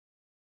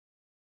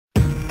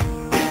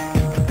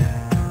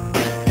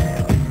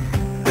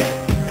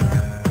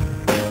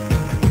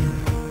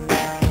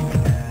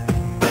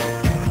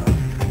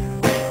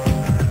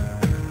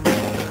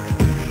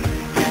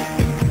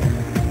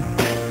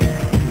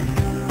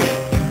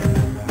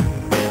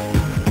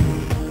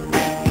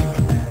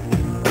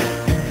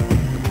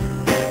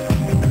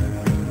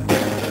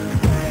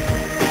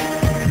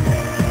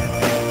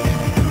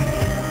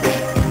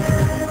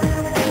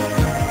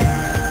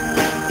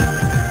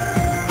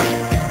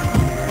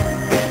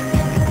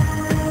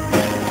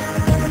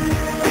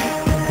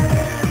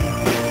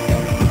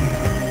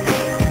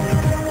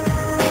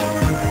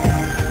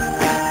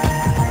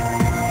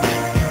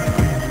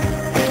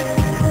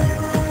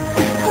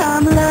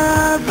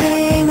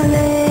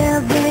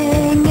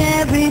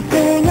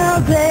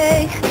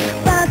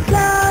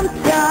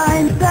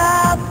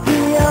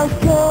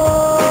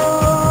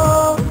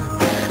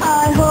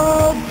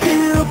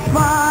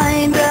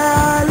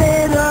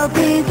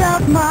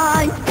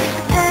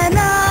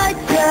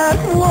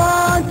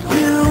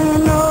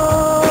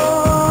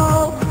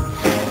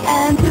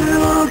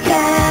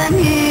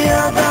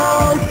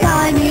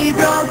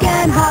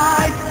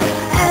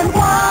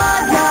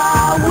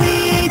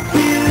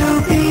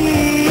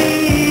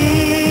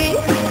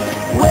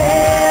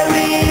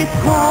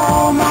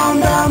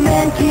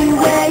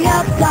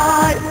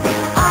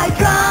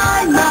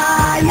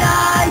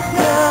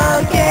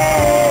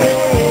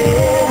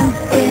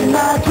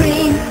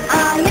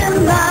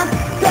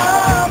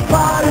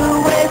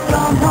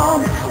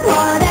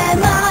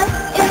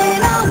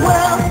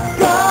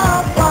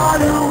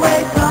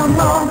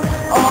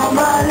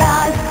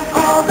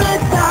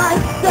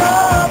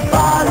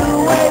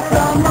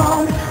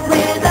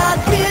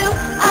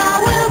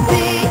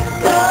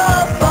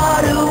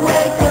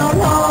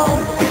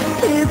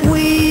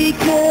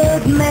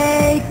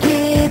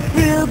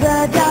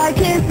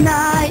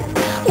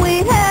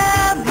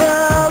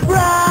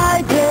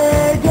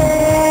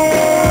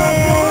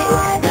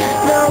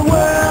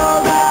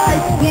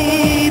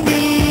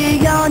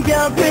want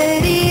your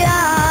pretty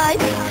eyes.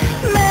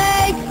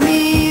 Makes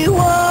me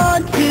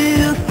want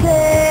to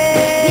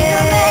stay.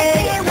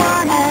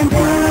 And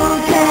who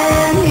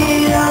can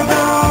heal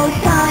those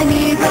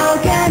tiny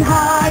broken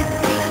hearts?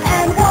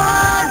 And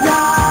what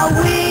are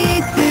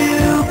we to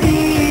be?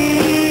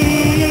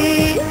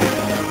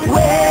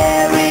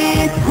 Where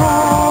is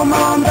home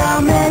on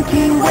the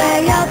Milky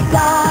Way of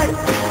stars?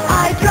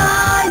 I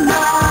dry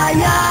my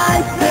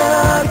eyes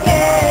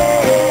again.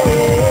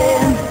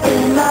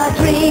 In my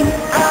dream,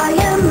 I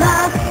am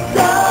not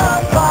so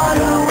far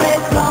away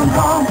from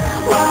home.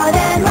 What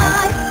am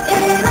I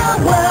in a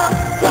world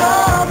so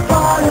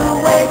far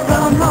away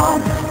from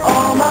home?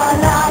 All my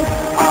life,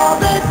 all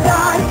the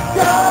time,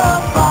 so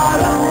far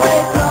away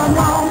from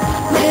home.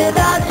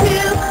 Without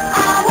you,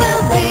 I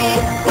will be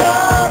so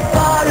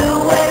far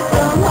away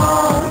from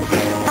home.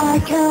 I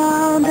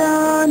count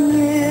on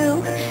you,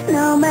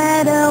 no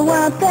matter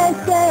what they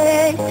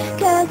say,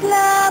 'cause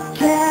love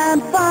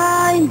can't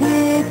find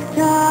its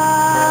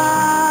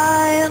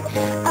time.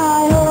 I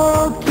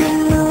hope to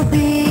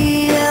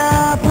be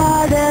a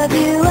part of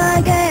you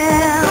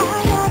again.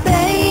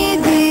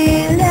 Baby,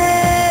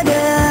 let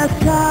us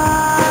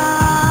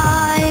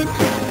shine.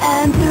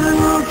 And who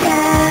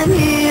can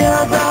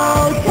heal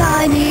those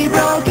tiny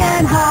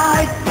broken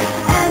hearts?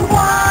 And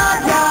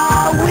what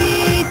are we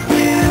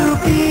to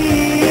be?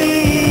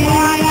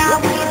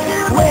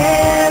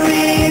 Where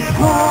is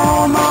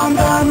home on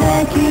the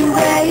Milky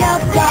Way of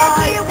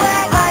stars?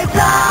 I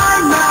dry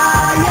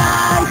my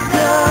eyes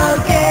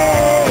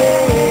again.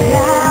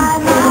 In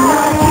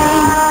my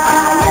dream,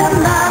 I am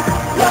not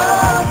so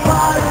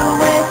far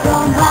away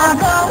from home.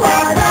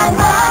 What am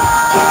I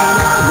in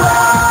a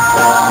world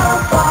so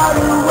far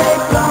away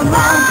from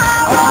home?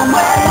 All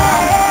my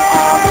life,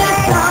 all the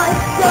time,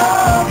 so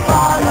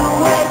far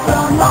away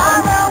from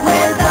home.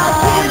 Without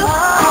you,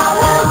 I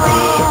will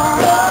be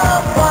so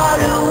far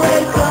away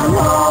from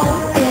home.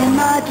 In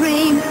my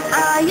dream,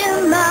 I am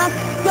not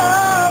so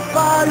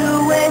far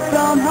away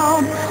from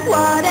home.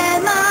 What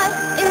am I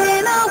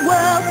in a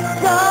world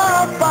so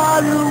far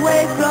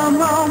away from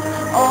home?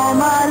 All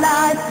my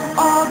life,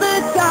 all the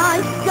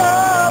time, so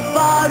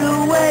far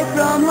away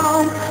from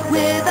home.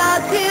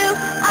 Without you,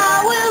 I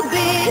will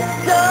be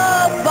so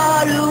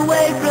far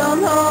away from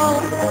home.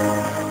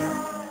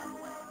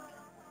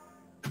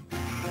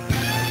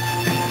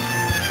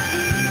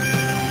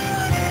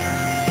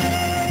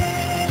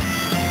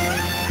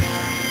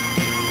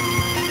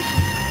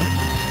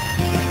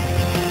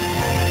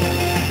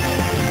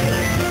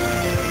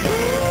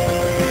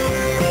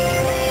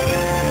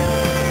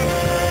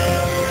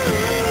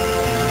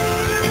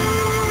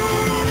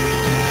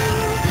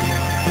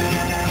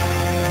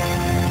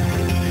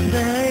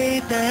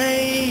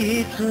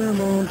 Baby, いつ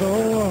も通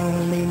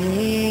り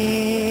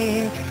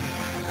に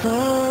そ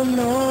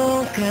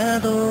の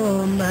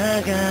角を曲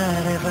が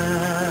れば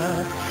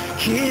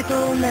きっと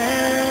ね